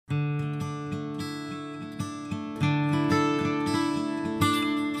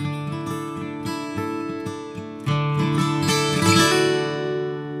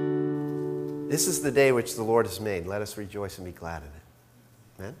This is the day which the Lord has made. Let us rejoice and be glad in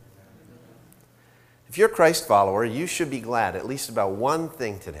it. Amen? If you're a Christ follower, you should be glad at least about one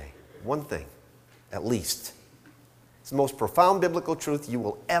thing today. One thing, at least. It's the most profound biblical truth you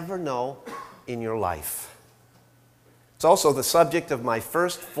will ever know in your life. It's also the subject of my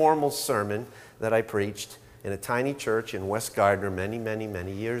first formal sermon that I preached in a tiny church in West Gardner many, many,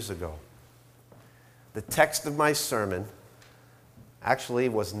 many years ago. The text of my sermon actually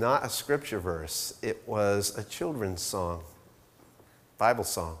was not a scripture verse. It was a children's song, Bible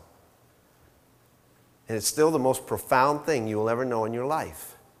song. And it's still the most profound thing you will ever know in your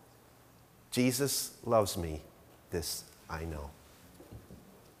life. Jesus loves me, this I know.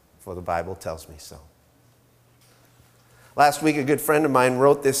 For the Bible tells me so. Last week, a good friend of mine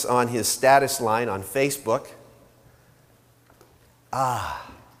wrote this on his status line on Facebook. Our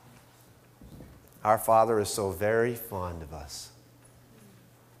Father is so very fond of us.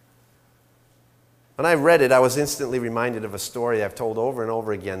 When I read it, I was instantly reminded of a story I've told over and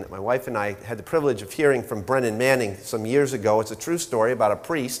over again that my wife and I had the privilege of hearing from Brennan Manning some years ago. It's a true story about a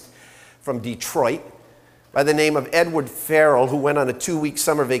priest from Detroit by the name of Edward Farrell, who went on a 2-week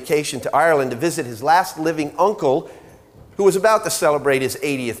summer vacation to Ireland to visit his last living uncle, who was about to celebrate his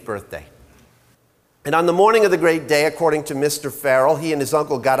 80th birthday. And on the morning of the great day, according to Mr. Farrell, he and his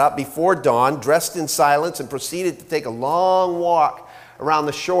uncle got up before dawn, dressed in silence, and proceeded to take a long walk around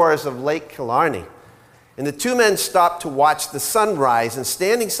the shores of Lake Killarney. And the two men stopped to watch the sunrise, and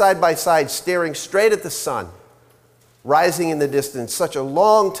standing side by side, staring straight at the sun, rising in the distance, such a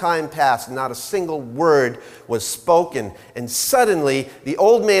long time passed, and not a single word was spoken. And suddenly, the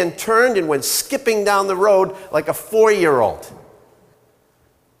old man turned and went skipping down the road like a 4-year-old.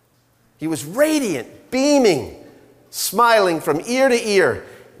 He was radiant, beaming, smiling from ear to ear.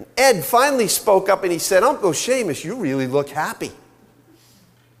 And Ed finally spoke up and he said, "Uncle Seamus, you really look happy."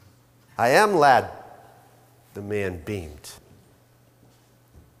 "I am, lad," the man beamed.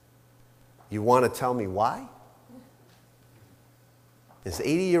 "You want to tell me why?" His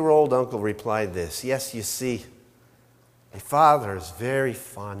 80-year-old uncle replied this: "Yes, you see, my father is very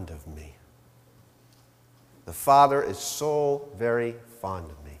fond of me. The Father is so very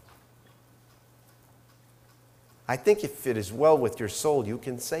fond of me. I think if it is well with your soul, you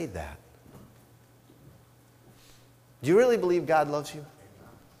can say that." Do you really believe God loves you?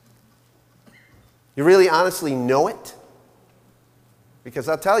 You really honestly know it? Because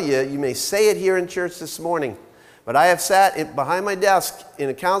I'll tell you, you may say it here in church this morning, but I have sat behind my desk in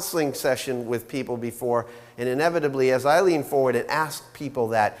a counseling session with people before, and inevitably, as I lean forward and ask people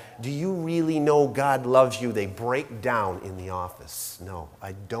that, "Do you really know God loves you?" they break down in the office. "No,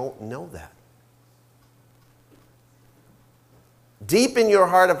 I don't know that." Deep in your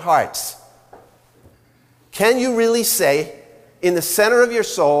heart of hearts, can you really say, in the center of your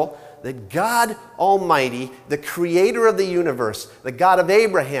soul, that God Almighty, the creator of the universe, the God of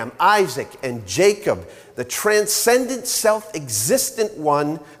Abraham, Isaac, and Jacob, the transcendent, self-existent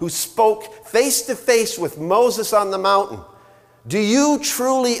one who spoke face to face with Moses on the mountain, do you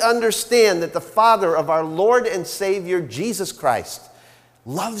truly understand that the Father of our Lord and Savior, Jesus Christ,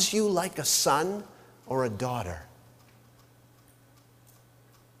 loves you like a son or a daughter?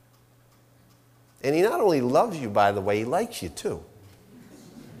 And he not only loves you, by the way, he likes you too.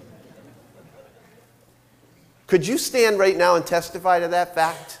 Could you stand right now and testify to that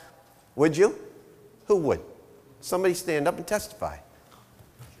fact? Would you? Who would? Somebody stand up and testify.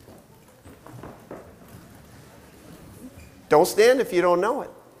 Don't stand if you don't know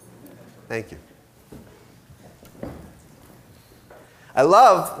it. Thank you. I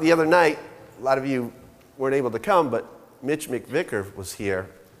love the other night, a lot of you weren't able to come, but Mitch McVicker was here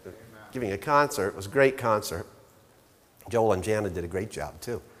giving a concert. It was a great concert. Joel and Jana did a great job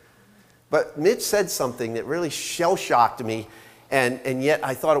too. But Mitch said something that really shell-shocked me, and yet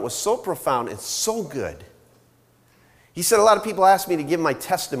I thought it was so profound and so good. He said, a lot of people ask me to give my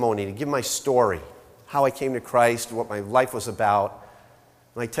testimony, to give my story, how I came to Christ, what my life was about.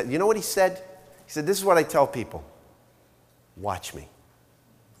 You know what he said? He said, "This is what I tell people. Watch me."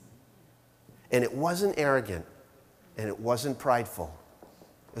 And it wasn't arrogant, and it wasn't prideful.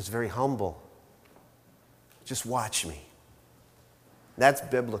 It was very humble. Just watch me. That's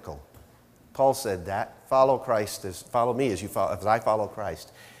biblical. Paul said that. Follow me as I follow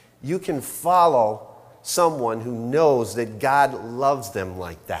Christ. You can follow someone who knows that God loves them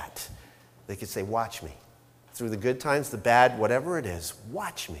like that. They could say, "Watch me. Through the good times, the bad, whatever it is,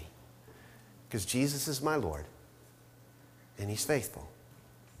 watch me. Because Jesus is my Lord, and he's faithful."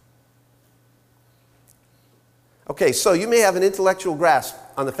 Okay, so you may have an intellectual grasp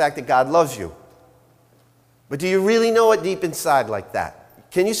on the fact that God loves you. But do you really know it deep inside like that?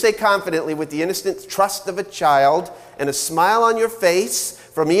 Can you say confidently with the innocent trust of a child and a smile on your face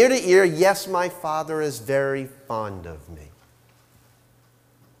from ear to ear, yes, my Father is very fond of me?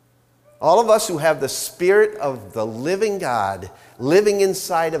 All of us who have the Spirit of the living God living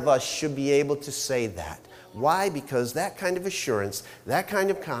inside of us should be able to say that. Why? Because that kind of assurance, that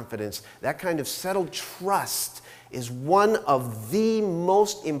kind of confidence, that kind of settled trust is one of the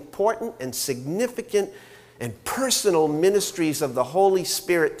most important and significant and personal ministries of the Holy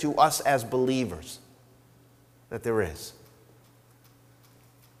Spirit to us as believers that there is.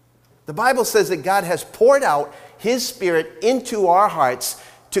 The Bible says that God has poured out His Spirit into our hearts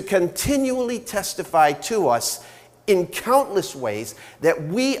to continually testify to us in countless ways that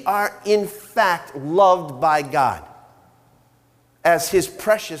we are in fact loved by God as His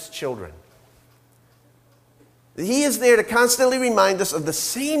precious children. He is there to constantly remind us of the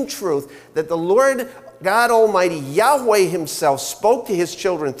same truth that the Lord God Almighty, Yahweh Himself, spoke to His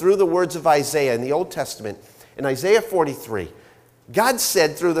children through the words of Isaiah in the Old Testament. In Isaiah 43, God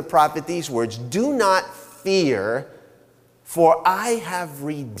said through the prophet these words, "Do not fear, for I have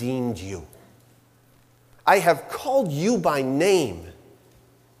redeemed you. I have called you by name.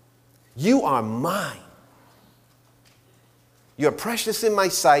 You are mine. You are precious in my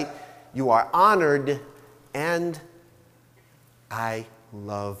sight. You are honored, and I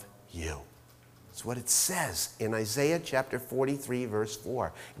love you." That's what it says in Isaiah chapter 43, verse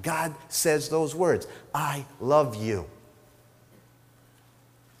 4. God says those words, I love you.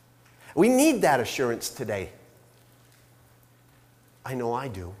 We need that assurance today. I know I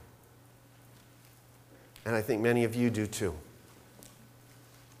do. And I think many of you do too.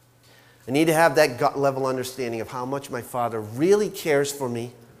 I need to have that gut level understanding of how much my Father really cares for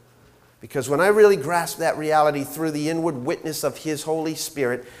me. Because when I really grasp that reality through the inward witness of His Holy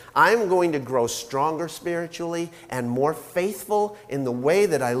Spirit, I'm going to grow stronger spiritually and more faithful in the way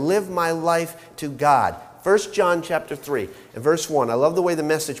that I live my life to God. 1 John chapter 3 and verse 1. I love the way the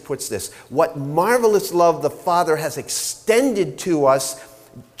Message puts this. What marvelous love the Father has extended to us.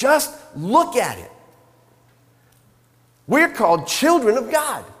 Just look at it. We're called children of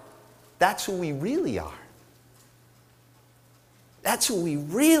God. That's who we really are. That's who we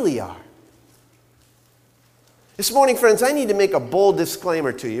really are. This morning, friends, I need to make a bold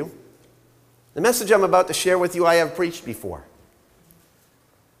disclaimer to you. The message I'm about to share with you, I have preached before.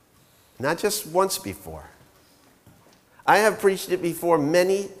 Not just once before. I have preached it before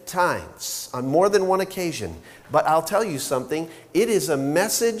many times, on more than one occasion. But I'll tell you something, it is a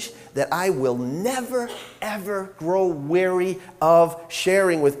message that I will never, ever grow weary of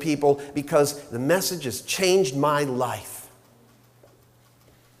sharing with people because the message has changed my life.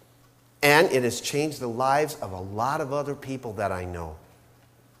 And it has changed the lives of a lot of other people that I know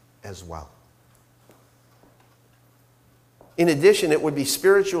as well. In addition, it would be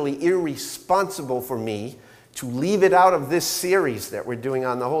spiritually irresponsible for me to leave it out of this series that we're doing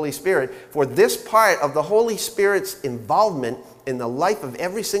on the Holy Spirit, for this part of the Holy Spirit's involvement in the life of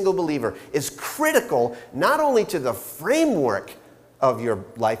every single believer is critical not only to the framework of your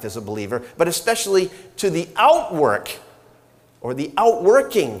life as a believer, but especially to the outwork or the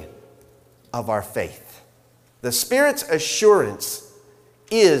outworking of our faith. The Spirit's assurance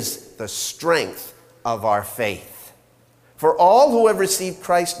is the strength of our faith. For all who have received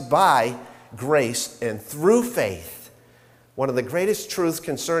Christ by grace and through faith, one of the greatest truths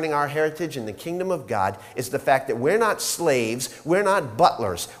concerning our heritage in the kingdom of God is the fact that we're not slaves, we're not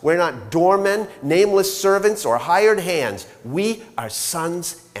butlers, we're not doormen, nameless servants, or hired hands. We are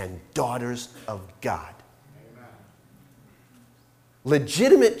sons and daughters of God. Amen.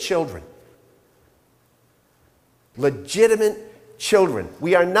 Legitimate children. Legitimate children.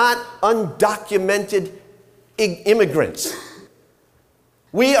 We are not undocumented immigrants.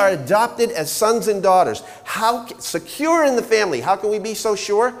 We are adopted as sons and daughters. How secure in the family? How can we be so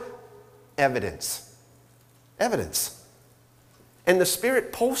sure? Evidence. Evidence. And the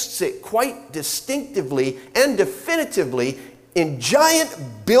Spirit posts it quite distinctively and definitively in giant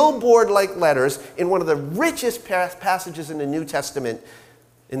billboard-like letters in one of the richest passages in the New Testament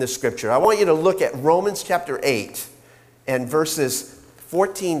in the Scripture. I want you to look at Romans chapter 8 and verses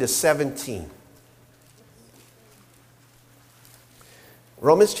 14 to 17.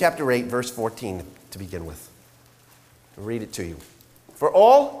 Romans chapter 8, verse 14 to begin with. I'll read it to you. For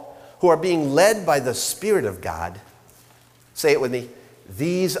all who are being led by the Spirit of God, say it with me,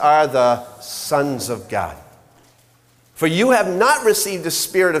 these are the sons of God. For you have not received a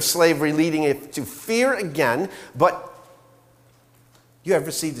spirit of slavery leading you to fear again, but you have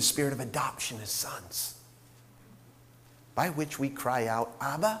received the spirit of adoption as sons, by which we cry out,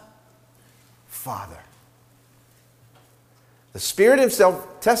 Abba, Father. The Spirit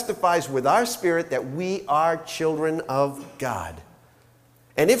himself testifies with our spirit that we are children of God.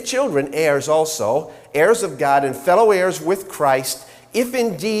 And if children, heirs also, heirs of God and fellow heirs with Christ, if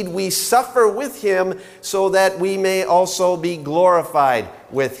indeed we suffer with him, so that we may also be glorified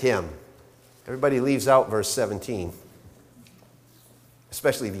with him. Everybody leaves out verse 17,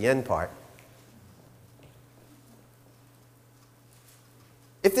 especially the end part.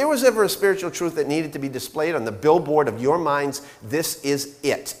 If there was ever a spiritual truth that needed to be displayed on the billboard of your minds, this is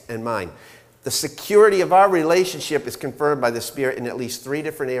it and mine. The security of our relationship is confirmed by the Spirit in at least 3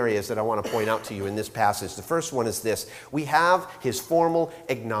 different areas that I want to point out to you in this passage. The first one is this. We have his formal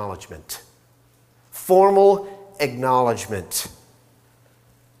acknowledgement. Formal acknowledgement.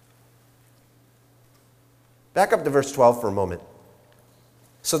 Back up to verse 12 for a moment.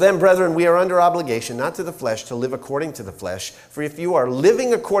 So then, brethren, we are under obligation, not to the flesh, to live according to the flesh. For if you are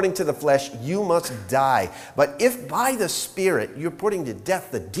living according to the flesh, you must die. But if by the Spirit you're putting to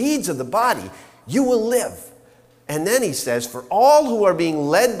death the deeds of the body, you will live. And then he says, for all who are being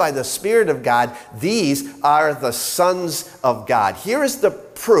led by the Spirit of God, these are the sons of God. Here is the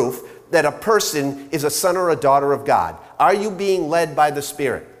proof that a person is a son or a daughter of God. Are you being led by the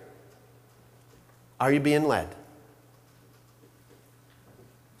Spirit? Are you being led?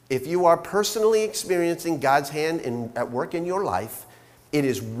 If you are personally experiencing God's hand at work in your life, it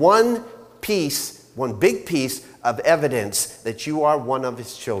is one big piece of evidence that you are one of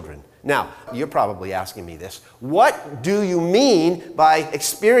his children. Now, you're probably asking me this. What do you mean by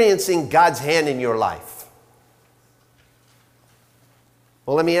experiencing God's hand in your life?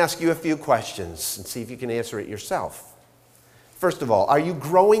 Well, let me ask you a few questions and see if you can answer it yourself. First of all, are you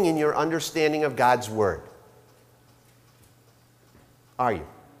growing in your understanding of God's word? Are you?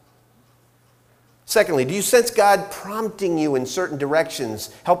 Secondly, do you sense God prompting you in certain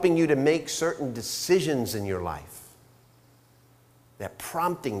directions, helping you to make certain decisions in your life? That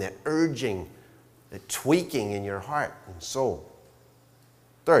prompting, that urging, that tweaking in your heart and soul.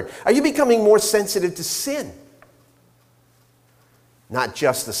 Third, are you becoming more sensitive to sin? Not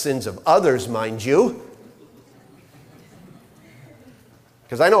just the sins of others, mind you.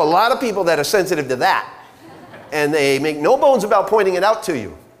 Because I know a lot of people that are sensitive to that. And they make no bones about pointing it out to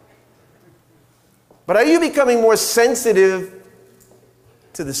you. But are you becoming more sensitive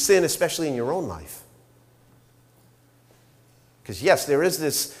to the sin, especially in your own life? Because yes, there is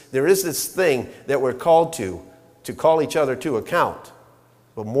this thing that we're called to call each other to account.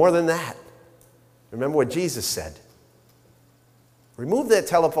 But more than that, remember what Jesus said. Remove that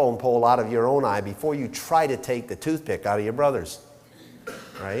telephone pole out of your own eye before you try to take the toothpick out of your brother's.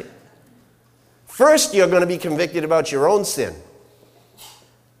 Right? First, you're going to be convicted about your own sin.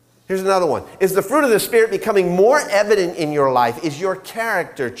 Here's another one. Is the fruit of the Spirit becoming more evident in your life? Is your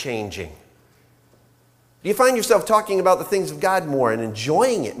character changing? Do you find yourself talking about the things of God more and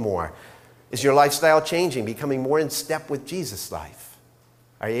enjoying it more? Is your lifestyle changing, becoming more in step with Jesus' life?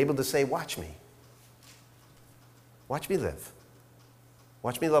 Are you able to say, watch me? Watch me live.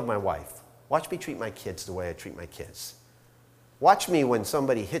 Watch me love my wife. Watch me treat my kids the way I treat my kids. Watch me when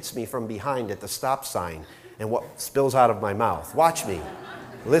somebody hits me from behind at the stop sign and what spills out of my mouth. Watch me.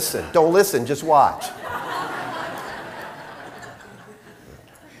 Listen. Don't listen, just watch.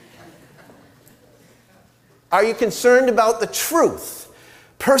 Are you concerned about the truth,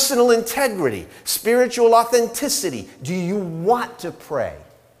 personal integrity, spiritual authenticity? Do you want to pray?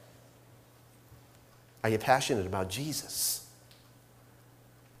 Are you passionate about Jesus?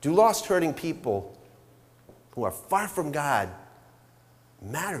 Do lost, hurting people who are far from God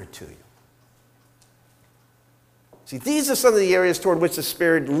matter to you? See, these are some of the areas toward which the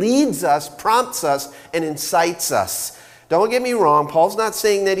Spirit leads us, prompts us, and incites us. Don't get me wrong, Paul's not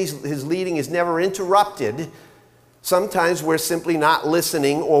saying that his leading is never interrupted. Sometimes we're simply not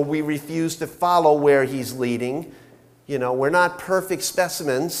listening or we refuse to follow where he's leading. You know, we're not perfect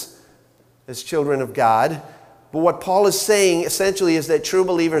specimens as children of God. But what Paul is saying essentially is that true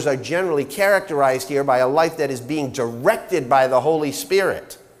believers are generally characterized here by a life that is being directed by the Holy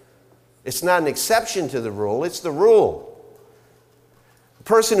Spirit. It's not an exception to the rule, it's the rule. A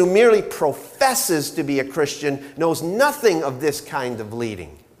person who merely professes to be a Christian knows nothing of this kind of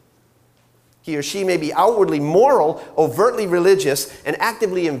leading. He or she may be outwardly moral, overtly religious, and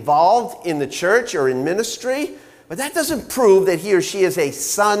actively involved in the church or in ministry, but that doesn't prove that he or she is a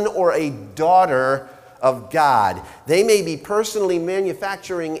son or a daughter of God. They may be personally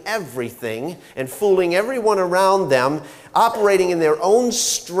manufacturing everything and fooling everyone around them, operating in their own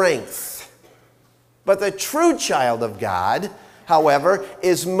strength. But the true child of God, however,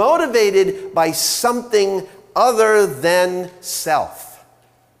 is motivated by something other than self.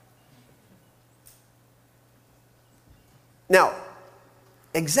 Now,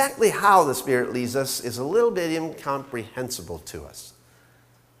 exactly how the Spirit leads us is a little bit incomprehensible to us.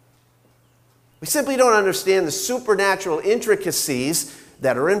 We simply don't understand the supernatural intricacies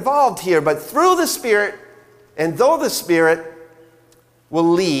that are involved here, but through the Spirit, and though the Spirit will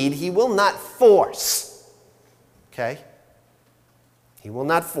lead, He will not force. Okay? He will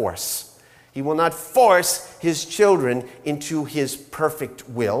not force. He will not force His children into His perfect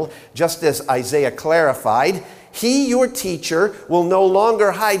will. Just as Isaiah clarified, He, your teacher, will no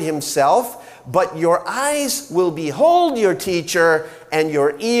longer hide Himself, but your eyes will behold your teacher, and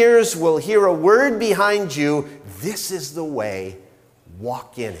your ears will hear a word behind you. This is the way,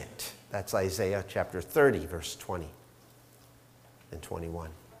 walk in it. That's Isaiah chapter 30, verse 20 and 21.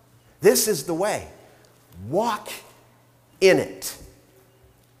 This is the way, walk in it.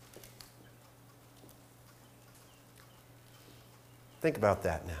 Think about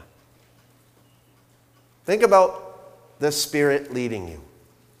that now. Think about the Spirit leading you.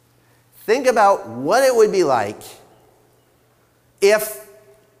 Think about what it would be like if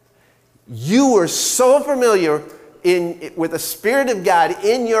you were so familiar with the Spirit of God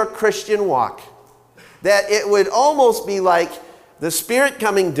in your Christian walk that it would almost be like the Spirit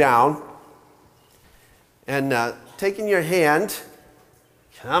coming down and taking your hand,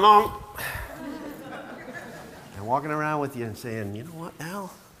 come on, and walking around with you and saying, you know what,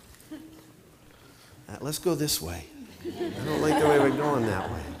 Al? Let's go this way. I don't like the way we're going that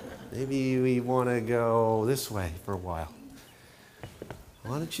way. Maybe we want to go this way for a while.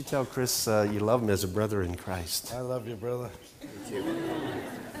 Why don't you tell Chris you love him as a brother in Christ? I love you, brother. You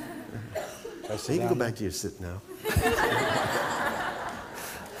can go back to your sit now.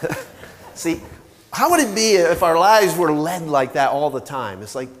 See, how would it be if our lives were led like that all the time?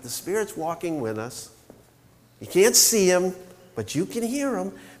 It's like the Spirit's walking with us. You can't see Him, but you can hear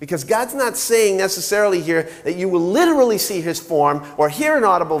Him. Because God's not saying necessarily here that you will literally see His form or hear an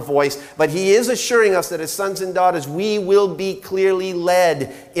audible voice, but He is assuring us that as sons and daughters, we will be clearly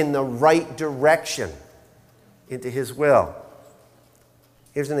led in the right direction into His will.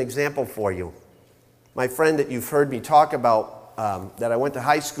 Here's an example for you. My friend that you've heard me talk about, that I went to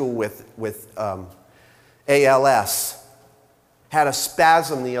high school with ALS, had a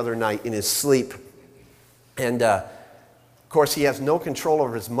spasm the other night in his sleep. And of course, he has no control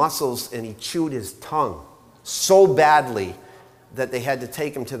over his muscles, and he chewed his tongue so badly that they had to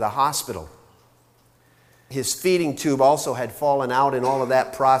take him to the hospital. His feeding tube also had fallen out in all of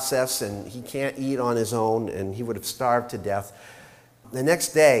that process, and he can't eat on his own, and he would have starved to death. The next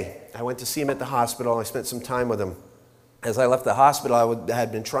day, I went to see him at the hospital, and I spent some time with him. As I left the hospital, I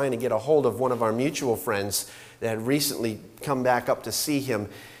had been trying to get a hold of one of our mutual friends that had recently come back up to see him.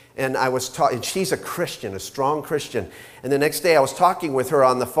 And I was talking, she's a Christian, a strong Christian. And the next day I was talking with her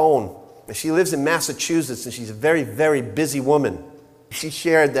on the phone. She lives in Massachusetts, and she's a very, very busy woman. She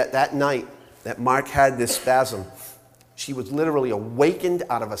shared that night that Mark had this spasm, she was literally awakened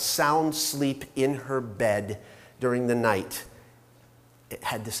out of a sound sleep in her bed during the night. It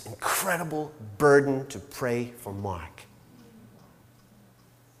had this incredible burden to pray for Mark.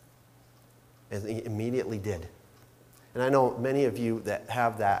 And he immediately did. And I know many of you that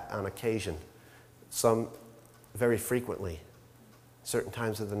have that on occasion, some very frequently, certain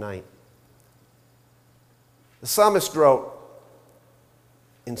times of the night. The psalmist wrote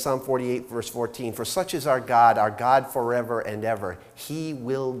in Psalm 48, verse 14, "For such is our God forever and ever. He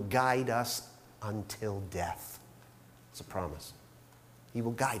will guide us until death." It's a promise. He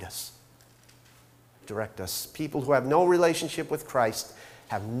will guide us, direct us. People who have no relationship with Christ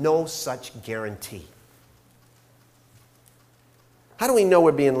have no such guarantee. How do we know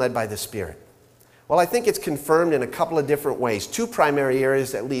we're being led by the Spirit? Well, I think it's confirmed in a couple of different ways. Two primary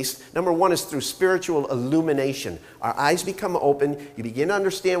areas at least. Number one is through spiritual illumination. Our eyes become open. You begin to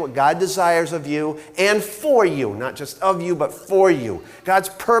understand what God desires of you and for you. Not just of you, but for you. God's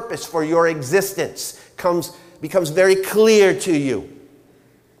purpose for your existence becomes very clear to you.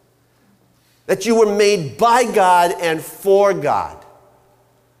 That you were made by God and for God.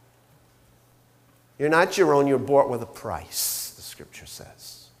 You're not your own, you're bought with a price, the Scripture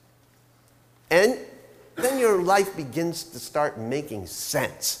says. And then your life begins to start making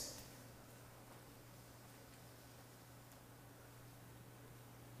sense.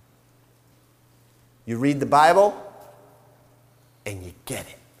 You read the Bible, and you get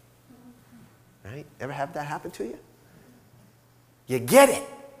it. Right? Ever have that happen to you? You get it.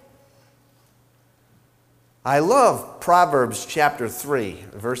 I love Proverbs chapter 3,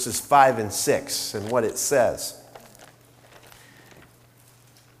 verses 5 and 6, and what it says.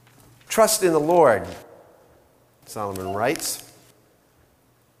 Trust in the Lord, Solomon writes,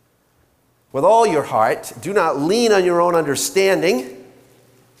 with all your heart. Do not lean on your own understanding.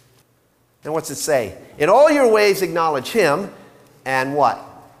 And what's it say? In all your ways acknowledge him, and what?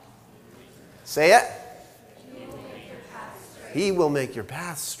 Say it. He will make your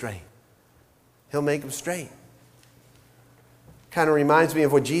path straight. He'll make them straight. Kind of reminds me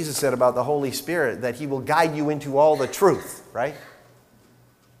of what Jesus said about the Holy Spirit, that he will guide you into all the truth, right?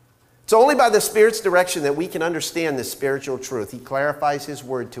 It's only by the Spirit's direction that we can understand this spiritual truth. He clarifies his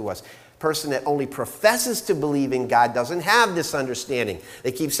word to us. A person that only professes to believe in God doesn't have this understanding.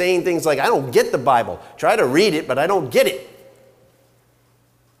 They keep saying things like, I don't get the Bible. Try to read it, but I don't get it.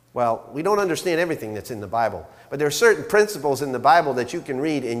 Well, we don't understand everything that's in the Bible. But there are certain principles in the Bible that you can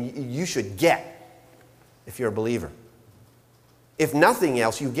read and you should get if you're a believer. If nothing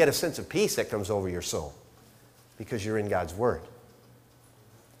else, you get a sense of peace that comes over your soul because you're in God's Word.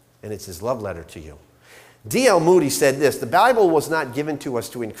 And it's his love letter to you. D.L. Moody said this, the Bible was not given to us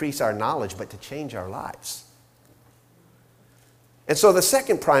to increase our knowledge, but to change our lives. And so the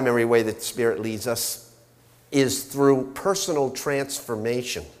second primary way that the Spirit leads us is through personal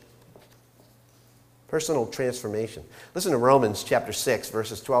transformation. Personal transformation. Listen to Romans chapter 6,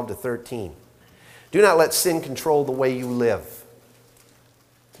 verses 12 to 13. Do not let sin control the way you live.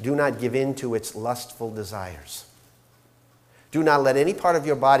 Do not give in to its lustful desires. Do not let any part of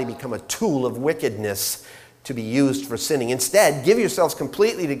your body become a tool of wickedness to be used for sinning. Instead, give yourselves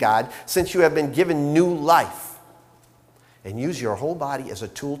completely to God, since you have been given new life. And use your whole body as a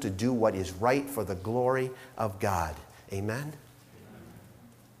tool to do what is right for the glory of God. Amen?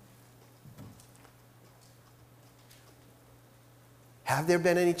 Have there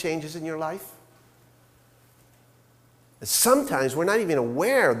been any changes in your life? Sometimes we're not even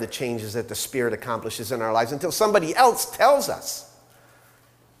aware of the changes that the Spirit accomplishes in our lives until somebody else tells us.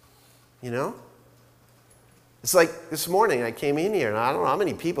 You know? It's like this morning I came in here and I don't know how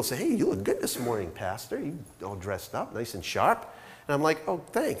many people say, hey, you look good this morning, Pastor. You all dressed up, nice and sharp. And I'm like, oh,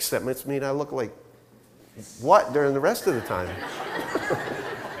 thanks. That must mean I look like what during the rest of the time?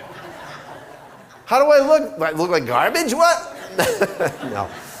 How do I look? Do I look like garbage? What? No,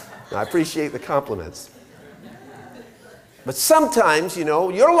 I appreciate the compliments. But sometimes, you know,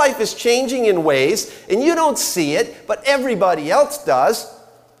 your life is changing in ways and you don't see it, but everybody else does.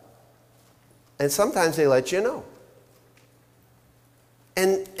 And sometimes they let you know.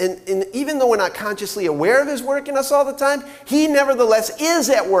 And even though we're not consciously aware of his work in us all the time, he nevertheless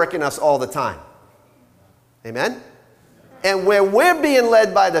is at work in us all the time. Amen? And when we're being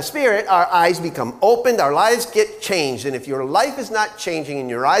led by the Spirit, our eyes become opened, our lives get changed. And if your life is not changing and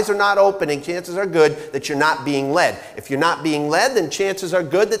your eyes are not opening, chances are good that you're not being led. If you're not being led, then chances are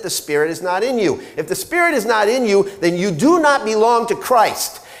good that the Spirit is not in you. If the Spirit is not in you, then you do not belong to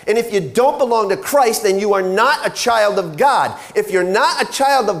Christ. And if you don't belong to Christ, then you are not a child of God. If you're not a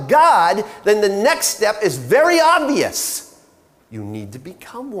child of God, then the next step is very obvious. You need to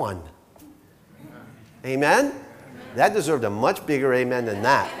become one. Amen? That deserved a much bigger amen than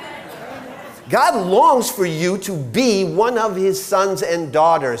that. God longs for you to be one of his sons and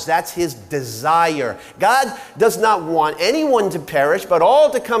daughters. That's his desire. God does not want anyone to perish, but all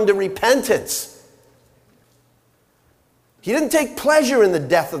to come to repentance. He didn't take pleasure in the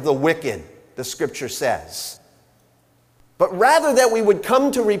death of the wicked, the scripture says. But rather that we would come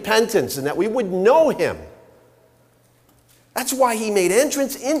to repentance and that we would know him. That's why he made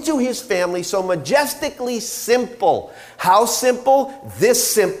entrance into his family so majestically simple. How simple?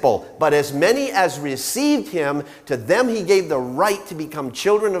 This simple. But as many as received him, to them he gave the right to become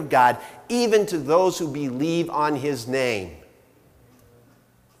children of God, even to those who believe on his name.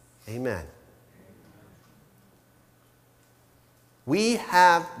 Amen. We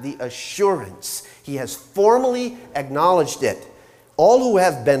have the assurance. He has formally acknowledged it. All who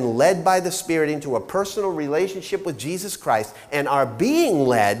have been led by the Spirit into a personal relationship with Jesus Christ and are being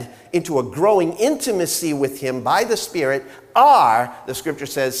led into a growing intimacy with him by the Spirit are, the scripture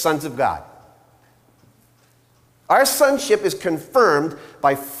says, sons of God. Our sonship is confirmed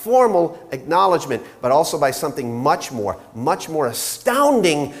by formal acknowledgement, but also by something much more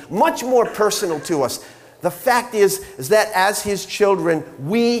astounding, much more personal to us. The fact is that as his children,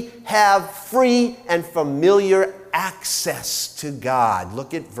 we have free and familiar access to God.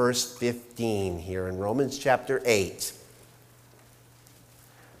 Look at verse 15 here in Romans chapter 8.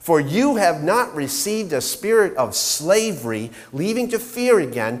 For you have not received a spirit of slavery, leading to fear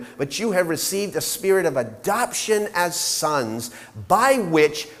again, but you have received a spirit of adoption as sons, by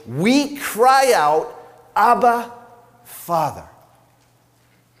which we cry out, Abba, Father.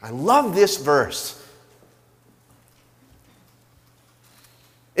 I love this verse.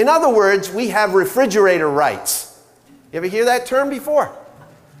 In other words, we have refrigerator rights. You ever hear that term before?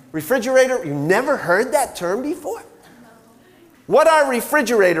 Refrigerator, you never heard that term before? What are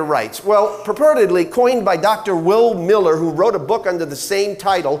refrigerator rights? Well, purportedly coined by Dr. Will Miller, who wrote a book under the same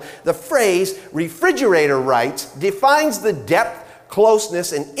title, the phrase refrigerator rights defines the depth,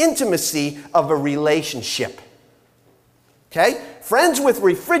 closeness, and intimacy of a relationship. Okay? Friends with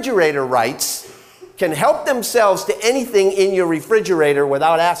refrigerator rights can help themselves to anything in your refrigerator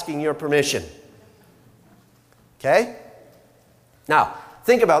without asking your permission. Okay? Now,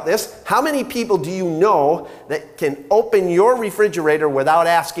 think about this. How many people do you know that can open your refrigerator without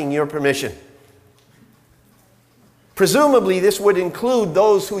asking your permission? Presumably, this would include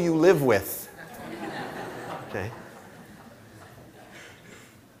those who you live with. Okay.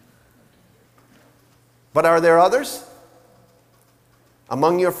 But are there others?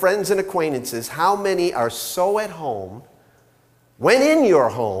 Among your friends and acquaintances, how many are so at home, when in your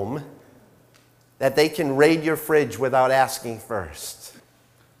home, that they can raid your fridge without asking first?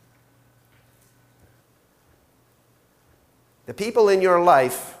 The people in your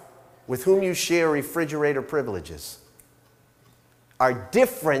life with whom you share refrigerator privileges are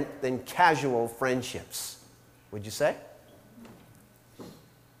different than casual friendships, would you say?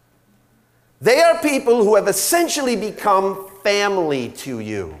 They are people who have essentially become family to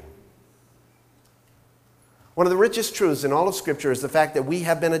you. One of the richest truths in all of Scripture is the fact that we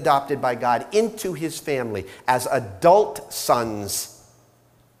have been adopted by God into His family as adult sons,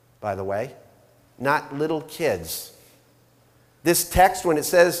 by the way, not little kids. This text, when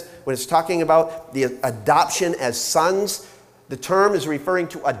it's talking about the adoption as sons, the term is referring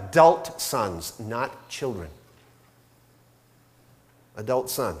to adult sons, not children. Adult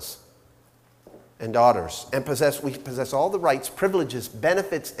sons and daughters. And we possess all the rights, privileges,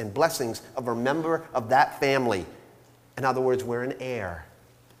 benefits, and blessings of a member of that family. In other words, we're an heir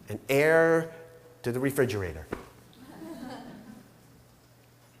to the refrigerator.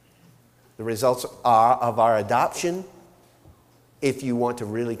 The results of our adoption, if you want to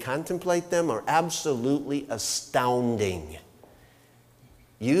really contemplate them, are absolutely astounding.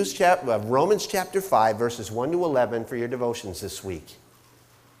 Use Romans chapter 5, verses 1 to 11 for your devotions this week.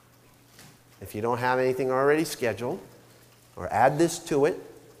 If you don't have anything already scheduled, or add this to it.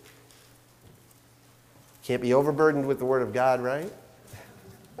 Can't be overburdened with the Word of God, right?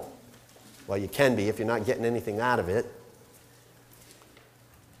 Well, you can be if you're not getting anything out of it.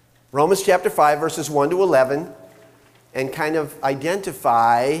 Romans chapter 5, verses 1 to 11. And kind of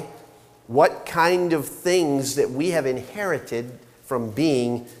identify what kind of things that we have inherited from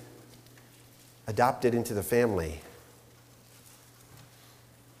being adopted into the family.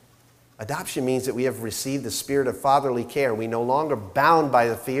 Adoption means that we have received the spirit of fatherly care. We no longer bound by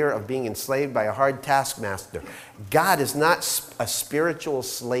the fear of being enslaved by a hard taskmaster. God is not a spiritual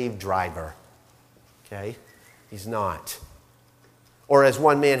slave driver. Okay? He's not. Or as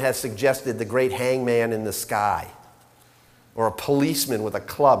one man has suggested, the great hangman in the sky. Or a policeman with a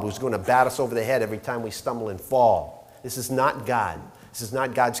club who's going to bat us over the head every time we stumble and fall. This is not God. This is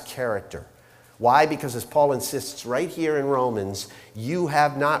not God's character. Why? Because as Paul insists right here in Romans, you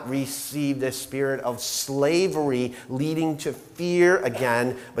have not received a spirit of slavery leading to fear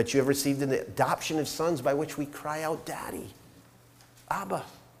again, but you have received an adoption of sons by which we cry out, Daddy, Abba.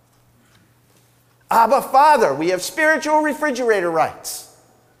 Abba, Father. We have spiritual refrigerator rights.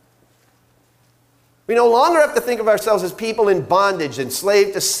 We no longer have to think of ourselves as people in bondage,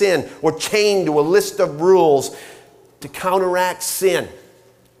 enslaved to sin, or chained to a list of rules to counteract sin.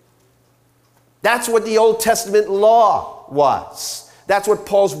 That's what the Old Testament law was. That's what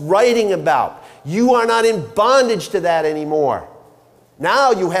Paul's writing about. You are not in bondage to that anymore.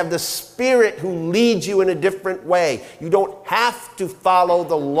 Now you have the Spirit who leads you in a different way. You don't have to follow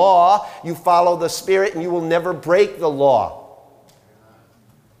the law. You follow the Spirit and you will never break the law.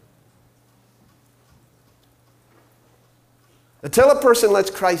 Until a person lets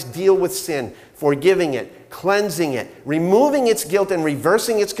Christ deal with sin, forgiving it, cleansing it, removing its guilt, and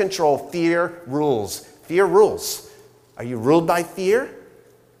reversing its control, fear rules. Fear rules. Are you ruled by fear?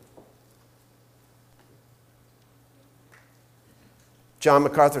 John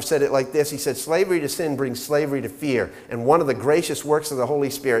MacArthur said it like this. He said, slavery to sin brings slavery to fear. And one of the gracious works of the Holy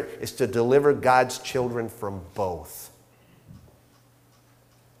Spirit is to deliver God's children from both.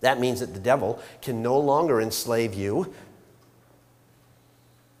 That means that the devil can no longer enslave you,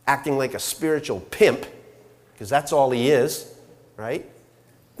 acting like a spiritual pimp, because that's all he is, right?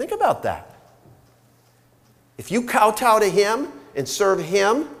 Think about that. If you kowtow to him and serve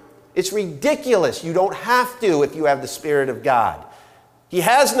him, it's ridiculous. You don't have to if you have the Spirit of God. He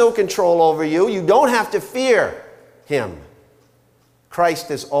has no control over you. You don't have to fear him. Christ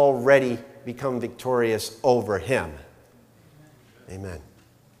has already become victorious over him. Amen.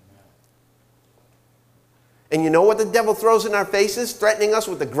 And you know what the devil throws in our faces, threatening us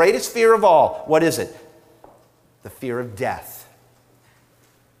with the greatest fear of all? What is it? The fear of death.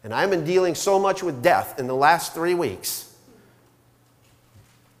 And I've been dealing so much with death in the last 3 weeks.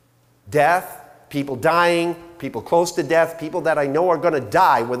 Death, people dying, people close to death, people that I know are going to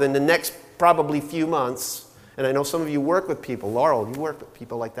die within the next probably few months. And I know some of you work with people. Laurel, you work with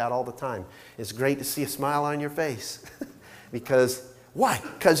people like that all the time. It's great to see a smile on your face. Because, why?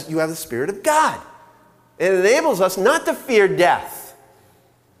 Because you have the Spirit of God. It enables us not to fear death.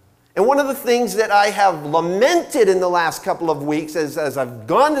 And one of the things that I have lamented in the last couple of weeks as I've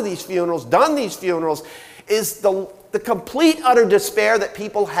gone to these funerals, done these funerals, is the complete utter despair that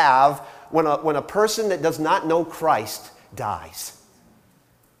people have when a person that does not know Christ dies.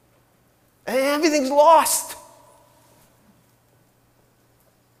 And everything's lost.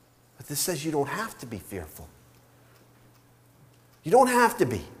 But this says you don't have to be fearful. You don't have to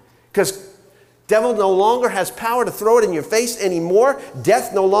be. Because devil no longer has power to throw it in your face anymore.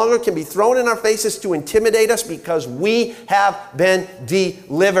 Death no longer can be thrown in our faces to intimidate us because we have been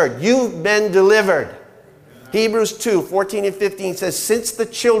delivered. You've been delivered. Hebrews 2, 14 and 15 says, since the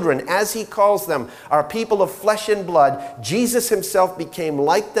children, as he calls them, are people of flesh and blood, Jesus himself became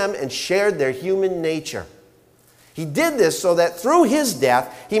like them and shared their human nature. He did this so that through his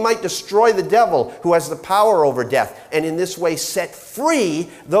death, he might destroy the devil who has the power over death, and in this way set free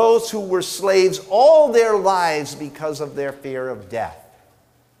those who were slaves all their lives because of their fear of death.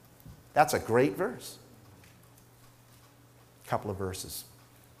 That's a great verse. A couple of verses.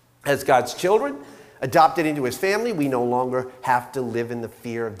 As God's children, adopted into his family, we no longer have to live in the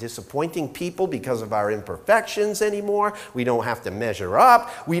fear of disappointing people because of our imperfections anymore. We don't have to measure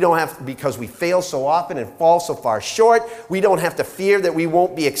up. We don't have, because we fail so often and fall so far short. We don't have to fear that we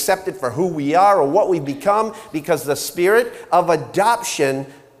won't be accepted for who we are or what we become, because the spirit of adoption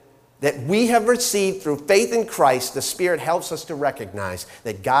that we have received through faith in Christ, the Spirit helps us to recognize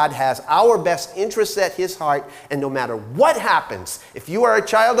that God has our best interests at his heart, and no matter what happens, if you are a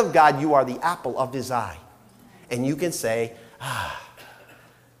child of God, you are the apple of his eye. And you can say,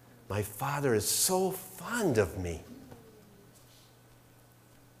 my Father is so fond of me.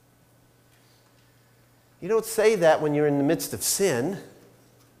 You don't say that when you're in the midst of sin,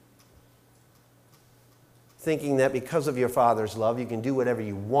 thinking that because of your Father's love, you can do whatever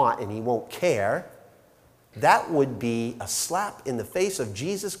you want and he won't care. That would be a slap in the face of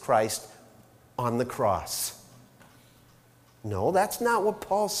Jesus Christ on the cross. No, that's not what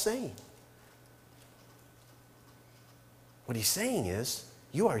Paul's saying. What he's saying is,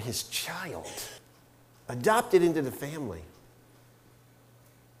 you are his child, adopted into the family.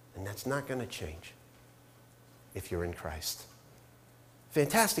 And that's not going to change if you're in Christ.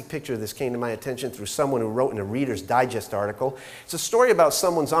 Fantastic picture of this came to my attention through someone who wrote in a Reader's Digest article. It's a story about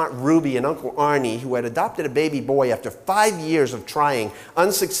someone's Aunt Ruby and Uncle Arnie who had adopted a baby boy after 5 years of trying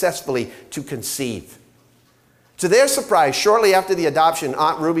unsuccessfully to conceive. To their surprise, shortly after the adoption,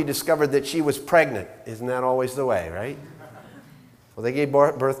 Aunt Ruby discovered that she was pregnant. Isn't that always the way, right? Well, they gave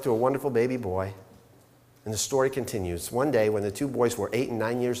birth to a wonderful baby boy. And the story continues. One day, when the two boys were 8 and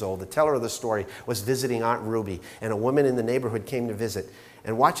 9 years old, the teller of the story was visiting Aunt Ruby, and a woman in the neighborhood came to visit.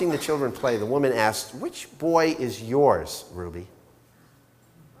 And watching the children play, the woman asked, "Which boy is yours, Ruby?"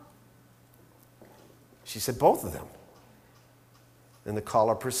 She said, "Both of them." And the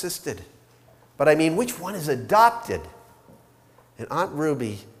caller persisted. "But I mean, which one is adopted?" And Aunt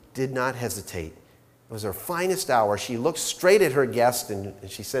Ruby did not hesitate. It was her finest hour. She looked straight at her guest and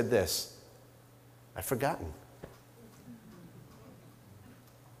she said this, "I've forgotten.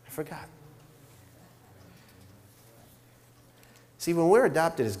 I forgot." See, when we're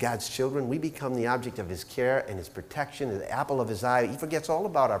adopted as God's children, we become the object of his care and his protection, and the apple of his eye. He forgets all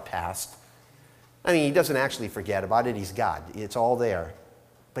about our past. I mean, he doesn't actually forget about it. He's God. It's all there.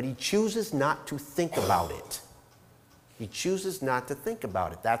 But he chooses not to think about it. He chooses not to think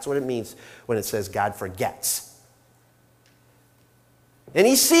about it. That's what it means when it says God forgets. And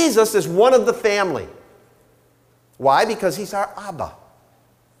he sees us as one of the family. Why? Because he's our Abba.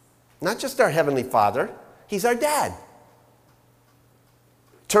 Not just our Heavenly Father, he's our dad.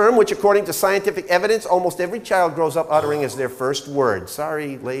 Term which, according to scientific evidence, almost every child grows up uttering as their first word.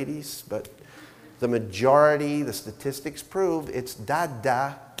 Sorry, ladies, but the majority, the statistics prove, it's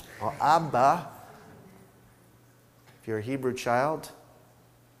Dada or Abba. If you're a Hebrew child.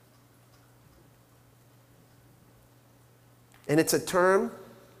 And it's a term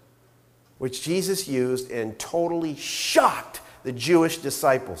which Jesus used and totally shocked the Jewish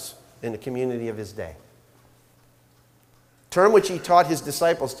disciples in the community of his day. Term which he taught his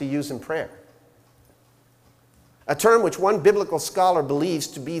disciples to use in prayer. A term which one biblical scholar believes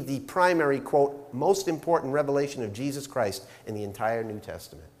to be the primary, quote, most important revelation of Jesus Christ in the entire New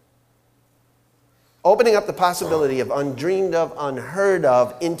Testament. Opening up the possibility of undreamed of, unheard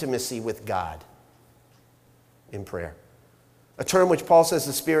of intimacy with God in prayer. A term which Paul says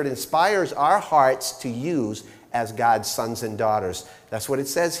the Spirit inspires our hearts to use as God's sons and daughters. That's what it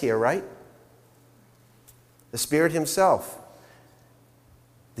says here, right? The Spirit himself.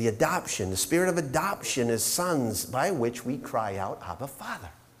 The adoption, the spirit of adoption as sons by which we cry out, Abba, Father.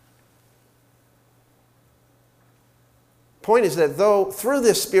 Point is that though through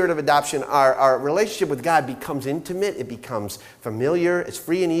this spirit of adoption, our relationship with God becomes intimate, it becomes familiar, it's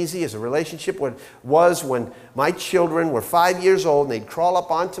free and easy, as a relationship was when my children were 5 years old and they'd crawl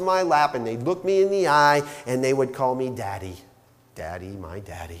up onto my lap and they'd look me in the eye and they would call me Daddy. Daddy, my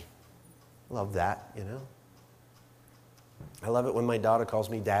daddy. Love that, you know. I love it when my daughter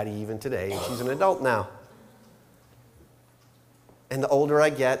calls me Daddy even today, and she's an adult now. And the older I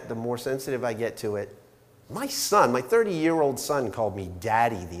get, the more sensitive I get to it. My son, my 30-year-old son called me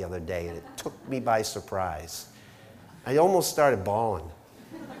Daddy the other day, and it took me by surprise. I almost started bawling.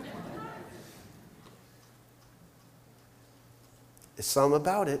 There's something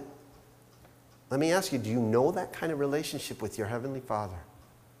about it. Let me ask you, do you know that kind of relationship with your Heavenly Father?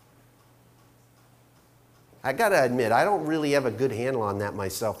 I got to admit, I don't really have a good handle on that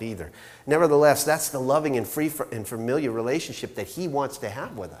myself either. Nevertheless, that's the loving and free and familiar relationship that he wants to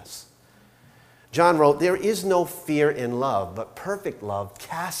have with us. John wrote, "There is no fear in love, but perfect love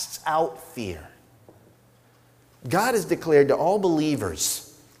casts out fear." God has declared to all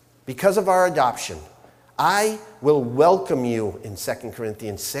believers, because of our adoption, I will welcome you in 2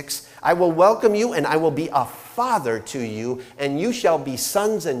 Corinthians 6. I will welcome you and I will be a father to you, and you shall be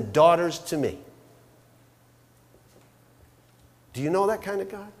sons and daughters to me. Do you know that kind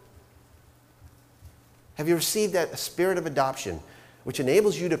of God? Have you received that spirit of adoption, which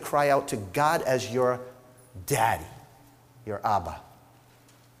enables you to cry out to God as your daddy, your Abba?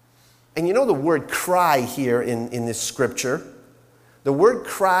 And you know the word cry here in this scripture? The word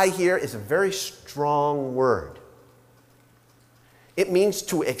cry here is a very strong word. It means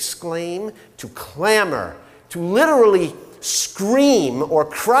to exclaim, to clamor, to literally scream or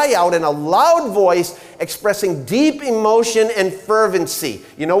cry out in a loud voice, expressing deep emotion and fervency.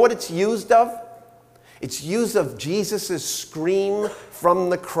 You know what it's used of? It's used of Jesus' scream from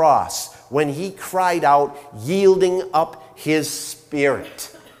the cross when he cried out, yielding up his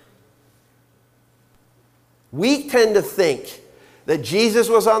spirit. We tend to think that Jesus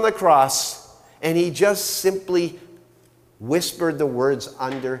was on the cross and he just simply whispered the words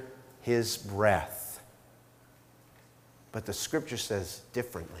under his breath. But the scripture says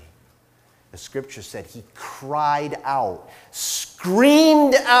differently. The scripture said he cried out,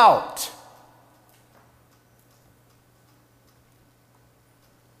 screamed out.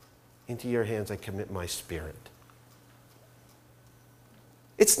 Into your hands I commit my spirit.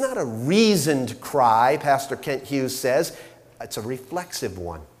 It's not a reasoned cry, Pastor Kent Hughes says. It's a reflexive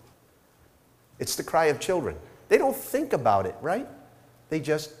one. It's the cry of children. They don't think about it, right? They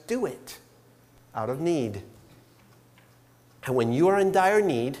just do it out of need. And when you are in dire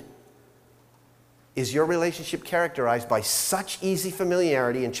need, is your relationship characterized by such easy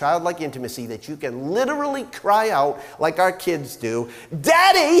familiarity and childlike intimacy that you can literally cry out like our kids do,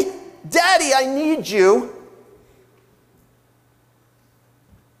 "Daddy, Daddy, I need you."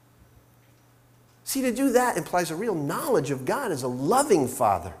 See, to do that implies a real knowledge of God as a loving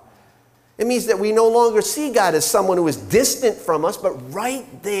Father. It means that we no longer see God as someone who is distant from us, but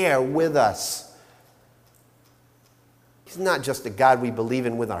right there with us. He's not just a God we believe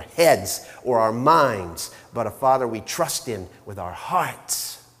in with our heads or our minds, but a Father we trust in with our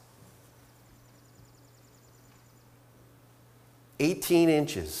hearts. 18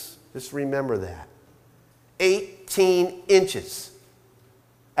 inches. Just remember that. 18 inches.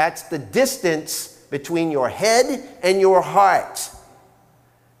 That's the distance between your head and your heart.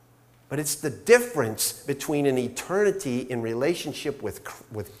 But it's the difference between an eternity in relationship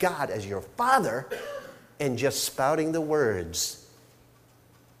with God as your Father and just spouting the words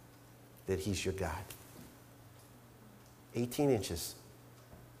that he's your God. 18 inches.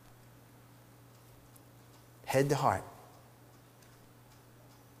 Head to heart.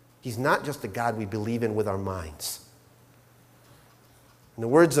 He's not just a God we believe in with our minds. In the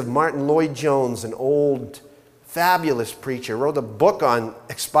words of Martin Lloyd-Jones, an old, fabulous preacher, wrote a book on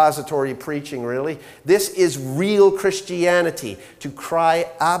expository preaching, really. This is real Christianity. To cry,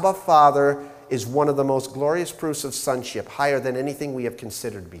 "Abba, Father," is one of the most glorious proofs of sonship, higher than anything we have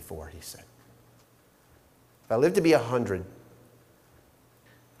considered before, he said. If I live to be 100,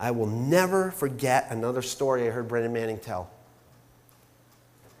 I will never forget another story I heard Brennan Manning tell.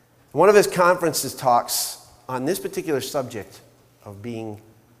 One of his conferences talks on this particular subject of being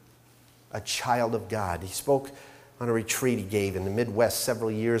a child of God. He spoke on a retreat he gave in the Midwest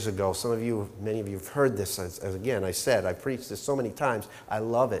several years ago. Many of you have heard this. As again, I said, I preached this so many times. I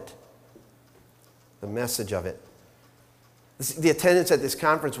love it. The message of it. The attendance at this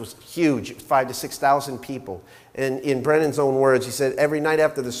conference was huge, 5,000 to 6,000 people. And in Brennan's own words, he said, every night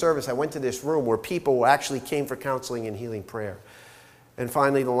after the service, I went to this room where people actually came for counseling and healing prayer. And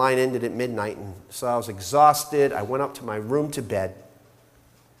finally, the line ended at midnight, and so I was exhausted. I went up to my room to bed.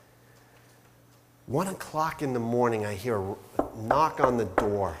 1 o'clock in the morning, I hear a knock on the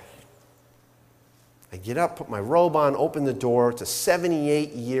door. I get up, put my robe on, open the door. It's a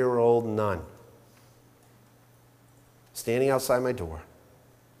 78-year-old nun standing outside my door.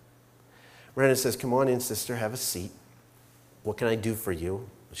 Brennan says, "Come on in, sister, have a seat. What can I do for you?"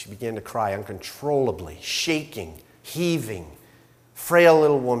 She began to cry uncontrollably, shaking, heaving. Frail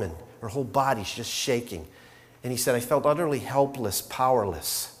little woman, her whole body's just shaking. And he said, "I felt utterly helpless,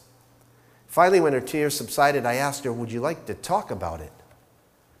 powerless." Finally, when her tears subsided, I asked her, "Would you like to talk about it?"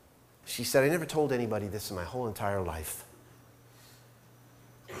 She said, "I never told anybody this in my whole entire life.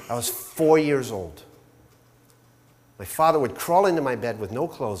 I was 4 years old. My father would crawl into my bed with no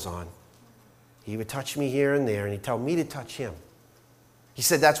clothes on. He would touch me here and there, and he'd tell me to touch him. He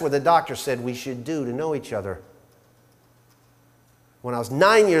said that's what the doctor said we should do to know each other. When I was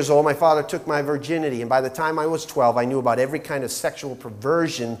 9 years old, my father took my virginity, and by the time I was 12, I knew about every kind of sexual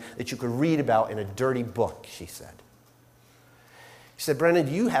perversion that you could read about in a dirty book," she said. He said, "Brennan,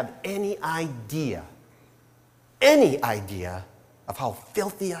 do you have any idea of how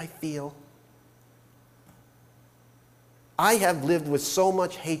filthy I feel? I have lived with so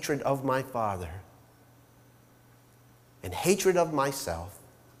much hatred of my father and hatred of myself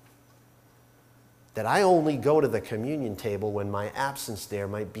that I only go to the communion table when my absence there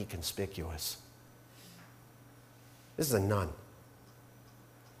might be conspicuous." This is a nun.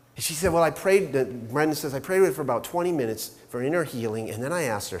 And she said, "Well, Brendan says, I prayed with her for about 20 minutes for inner healing, and then I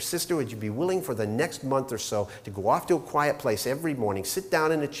asked her, 'Sister, would you be willing for the next month or so to go off to a quiet place every morning, sit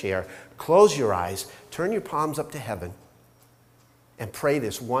down in a chair, close your eyes, turn your palms up to heaven, and pray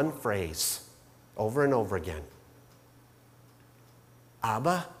this one phrase over and over again?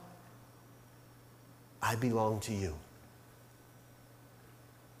 Abba, I belong to you.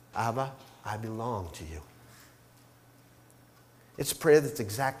 Abba, I belong to you.'" It's a prayer that's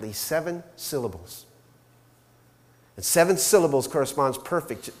exactly 7 syllables. And 7 syllables corresponds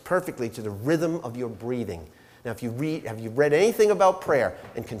perfectly to the rhythm of your breathing. Now, have you read anything about prayer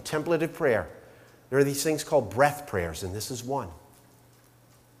and contemplative prayer? There are these things called breath prayers, and this is one.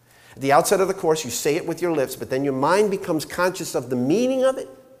 At the outset of the course, you say it with your lips, but then your mind becomes conscious of the meaning of it.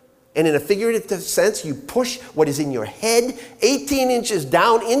 And in a figurative sense, you push what is in your head 18 inches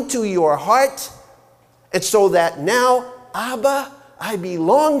down into your heart. And so that now, Abba, I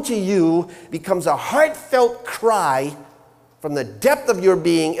belong to you, becomes a heartfelt cry from the depth of your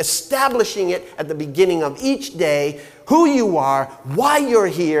being, establishing it at the beginning of each day, who you are, why you're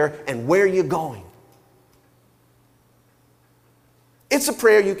here, and where you're going. It's a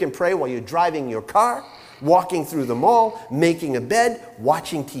prayer you can pray while you're driving your car, walking through the mall, making a bed,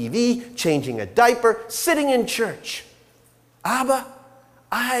 watching TV, changing a diaper, sitting in church. Abba,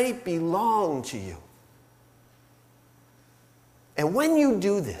 I belong to you. And when you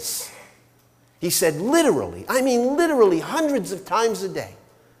do this, he said literally, I mean literally hundreds of times a day,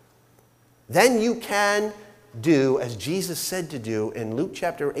 then you can do as Jesus said to do in Luke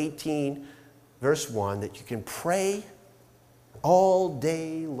chapter 18, verse 1, that you can pray all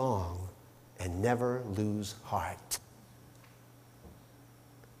day long and never lose heart.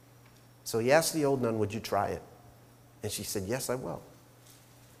 So he asked the old nun, "Would you try it?" And she said, "Yes, I will."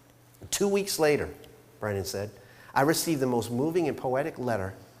 2 weeks later, Brennan said, I received the most moving and poetic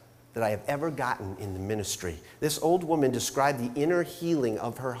letter that I have ever gotten in the ministry. This old woman described the inner healing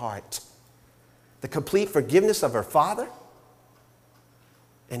of her heart, the complete forgiveness of her father,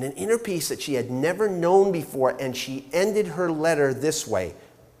 and an inner peace that she had never known before. And she ended her letter this way,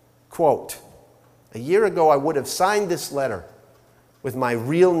 quote, "A year ago, I would have signed this letter with my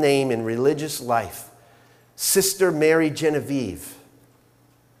real name in religious life, Sister Mary Genevieve.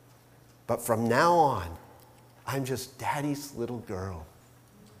 But from now on, I'm just Daddy's little girl."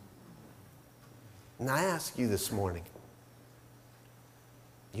 And I ask you this morning,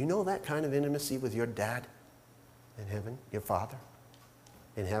 do you know that kind of intimacy with your dad in heaven, your father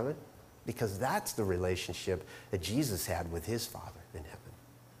in heaven? Because that's the relationship that Jesus had with his Father in heaven.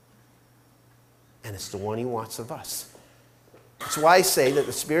 And it's the one he wants of us. That's why I say that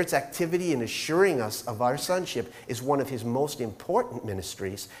the Spirit's activity in assuring us of our sonship is one of his most important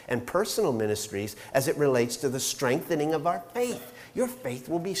ministries and personal ministries as it relates to the strengthening of our faith. Your faith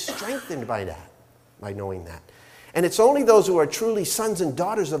will be strengthened by that, by knowing that. And it's only those who are truly sons and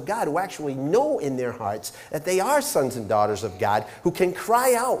daughters of God, who actually know in their hearts that they are sons and daughters of God, who can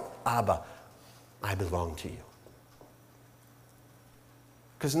cry out, Abba, I belong to you.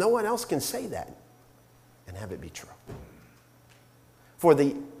 Because no one else can say that and have it be true. For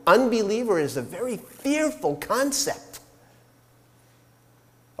the unbeliever, it is a very fearful concept.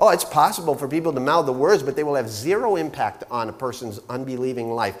 Oh, it's possible for people to mouth the words, but they will have zero impact on a person's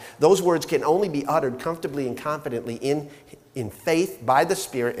unbelieving life. Those words can only be uttered comfortably and confidently in faith by the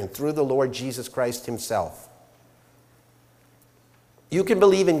Spirit and through the Lord Jesus Christ himself. You can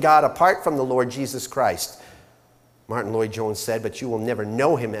believe in God apart from the Lord Jesus Christ. Martin Lloyd-Jones said, but you will never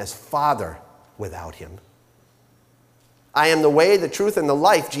know him as Father without him. I am the way, the truth, and the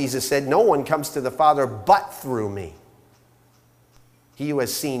life, Jesus said. No one comes to the Father but through me. He who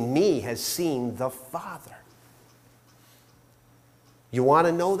has seen me has seen the Father. You want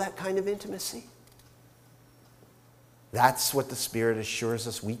to know that kind of intimacy? That's what the Spirit assures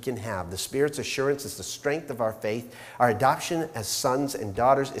us we can have. The Spirit's assurance is the strength of our faith. Our adoption as sons and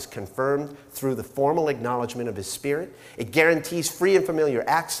daughters is confirmed through the formal acknowledgement of his Spirit. It guarantees free and familiar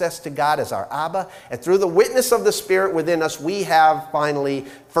access to God as our Abba. And through the witness of the Spirit within us, we have finally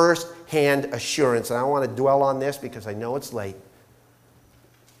first-hand assurance. And I want to dwell on this because I know it's late.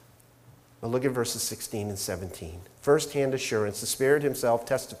 But look at verses 16 and 17. First-hand assurance, the Spirit himself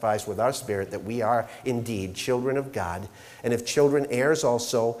testifies with our spirit that we are indeed children of God, and if children, heirs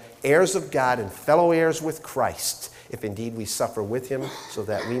also, heirs of God and fellow heirs with Christ, if indeed we suffer with him, so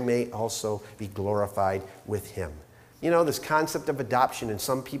that we may also be glorified with him. You know, this concept of adoption in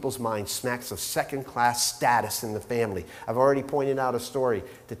some people's minds smacks of second-class status in the family. I've already pointed out a story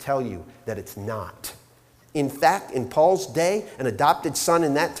to tell you that it's not. In fact, in Paul's day, an adopted son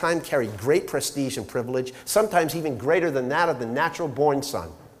in that time carried great prestige and privilege, sometimes even greater than that of the natural-born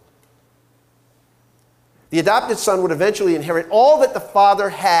son. The adopted son would eventually inherit all that the father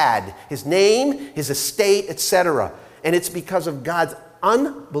had, his name, his estate, etc. And it's because of God's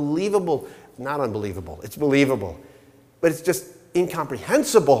unbelievable, not unbelievable, it's believable, but it's just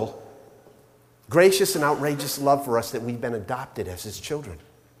incomprehensible, gracious and outrageous love for us that we've been adopted as his children.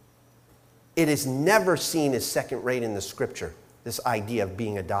 It is never seen as second-rate in the Scripture, this idea of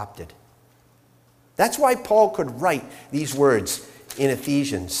being adopted. That's why Paul could write these words in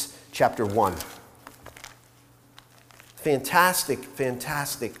Ephesians chapter 1. Fantastic,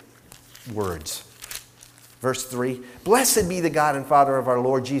 fantastic words. Verse 3, blessed be the God and Father of our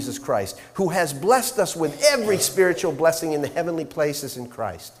Lord Jesus Christ, who has blessed us with every spiritual blessing in the heavenly places in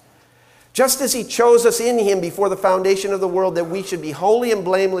Christ. Just as he chose us in him before the foundation of the world, that we should be holy and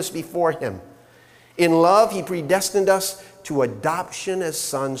blameless before him. In love, he predestined us to adoption as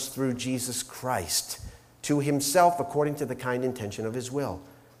sons through Jesus Christ, to himself according to the kind intention of his will,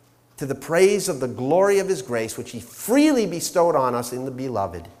 to the praise of the glory of his grace, which he freely bestowed on us in the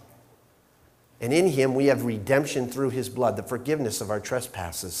Beloved. And in him we have redemption through his blood, the forgiveness of our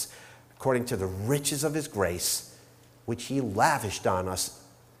trespasses, according to the riches of his grace, which he lavished on us.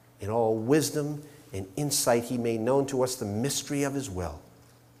 In all wisdom and insight, he made known to us the mystery of his will,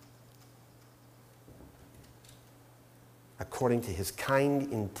 according to his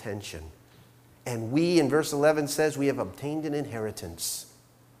kind intention. And we, in verse 11 says, we have obtained an inheritance.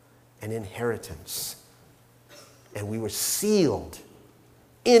 An inheritance. And we were sealed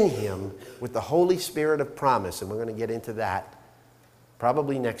in him with the Holy Spirit of promise. And we're going to get into that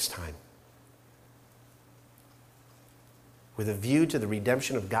probably next time. With a view to the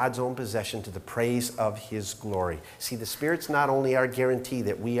redemption of God's own possession, to the praise of his glory. See, the Spirit's not only our guarantee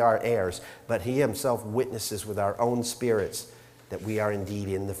that we are heirs, but he himself witnesses with our own spirits that we are indeed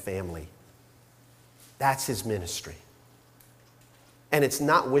in the family. That's his ministry. And it's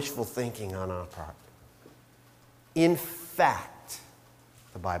not wishful thinking on our part. In fact,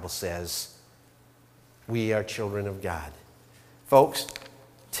 the Bible says, we are children of God. Folks,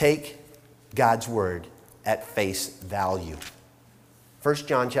 take God's word at face value. 1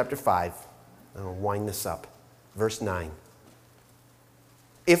 John chapter 5, and I'll wind this up. Verse 9.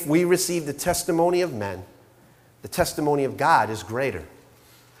 If we receive the testimony of men, the testimony of God is greater.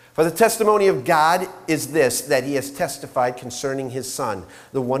 For the testimony of God is this, that he has testified concerning his Son.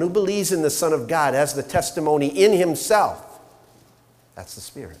 The one who believes in the Son of God has the testimony in himself. That's the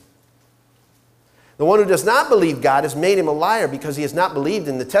Spirit. The one who does not believe God has made him a liar, because he has not believed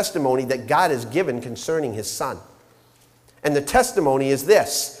in the testimony that God has given concerning his Son. And the testimony is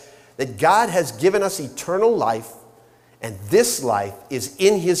this, that God has given us eternal life, And this life is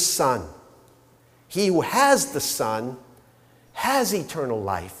in his Son. He who has the Son has eternal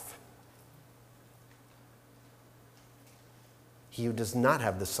life. He who does not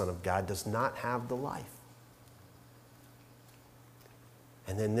have the Son of God does not have the life.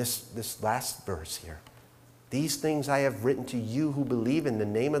 And then this last verse here. These things I have written to you who believe in the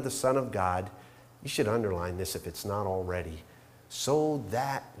name of the Son of God. You should underline this if it's not already. So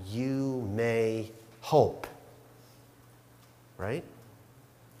that you may hope. Right?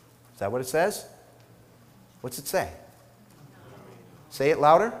 Is that what it says? What's it say? Say it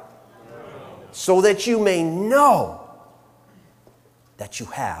louder. So that you may know that you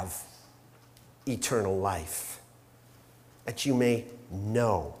have eternal life. That you may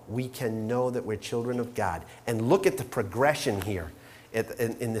know. We can know that we're children of God. And look at the progression here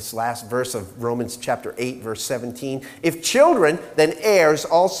in this last verse of Romans chapter 8, verse 17. If children, then heirs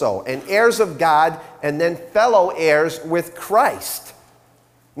also, and heirs of God, and then fellow heirs with Christ.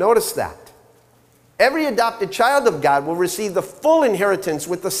 Notice that. Every adopted child of God will receive the full inheritance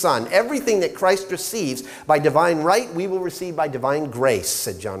with the Son. Everything that Christ receives by divine right, we will receive by divine grace,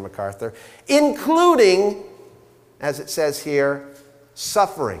 said John MacArthur, including, as it says here,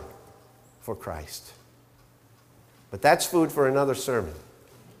 suffering for Christ. But that's food for another sermon.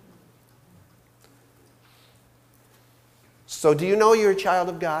 So do you know you're a child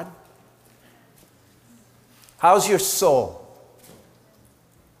of God? How's your soul?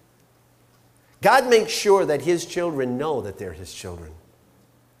 God makes sure that his children know that they're his children.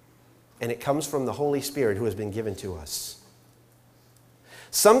 And it comes from the Holy Spirit who has been given to us.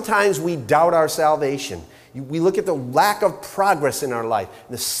 Sometimes we doubt our salvation. We look at the lack of progress in our life,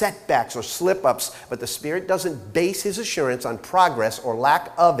 the setbacks or slip-ups, but the Spirit doesn't base his assurance on progress or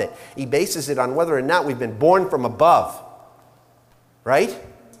lack of it. He bases it on whether or not we've been born from above. Right?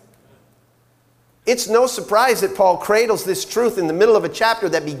 It's no surprise that Paul cradles this truth in the middle of a chapter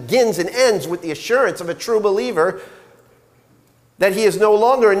that begins and ends with the assurance of a true believer that he is no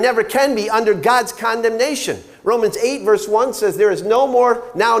longer and never can be under God's condemnation. Romans 8 verse 1 says there is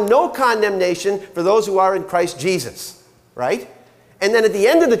no condemnation for those who are in Christ Jesus. Right? And then at the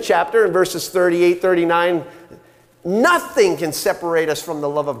end of the chapter in verses 38, 39, nothing can separate us from the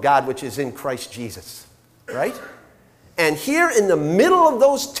love of God which is in Christ Jesus. Right? And here in the middle of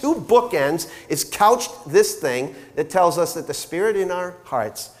those two bookends is couched this thing that tells us that the Spirit in our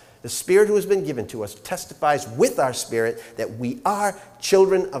hearts, the Spirit who has been given to us, testifies with our spirit that we are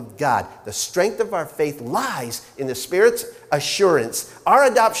children of God. The strength of our faith lies in the Spirit's assurance. Our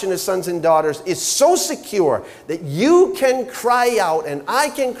adoption as sons and daughters is so secure that you can cry out, and I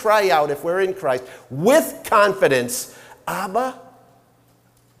can cry out if we're in Christ, with confidence, Abba,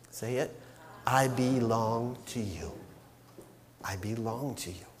 say it, I belong to you. I belong to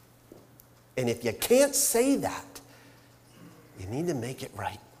you. And if you can't say that, you need to make it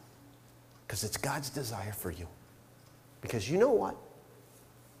right. Because it's God's desire for you. Because you know what?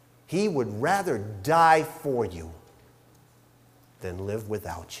 He would rather die for you than live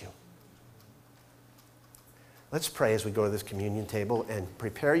without you. Let's pray as we go to this communion table and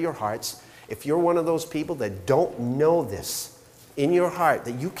prepare your hearts. If you're one of those people that don't know this in your heart,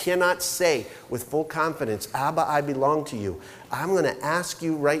 that you cannot say with full confidence, Abba, I belong to you, I'm going to ask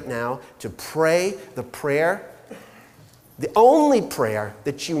you right now to pray the prayer, the only prayer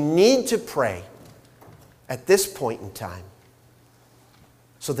that you need to pray at this point in time,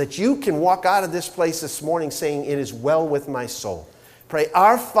 so that you can walk out of this place this morning saying, it is well with my soul. Pray,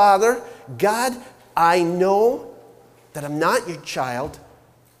 Our Father, God, I know that I'm not your child.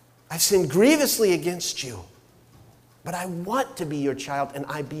 I've sinned grievously against you. But I want to be your child, and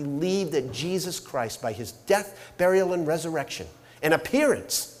I believe that Jesus Christ, by his death, burial, and resurrection, and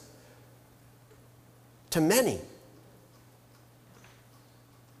appearance to many,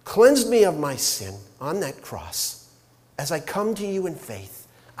 cleansed me of my sin on that cross. As I come to you in faith,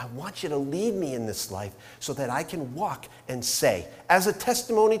 I want you to lead me in this life so that I can walk and say, as a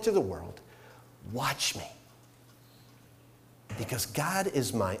testimony to the world, watch me. Because God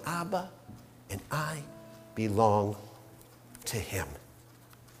is my Abba, and I belong to him.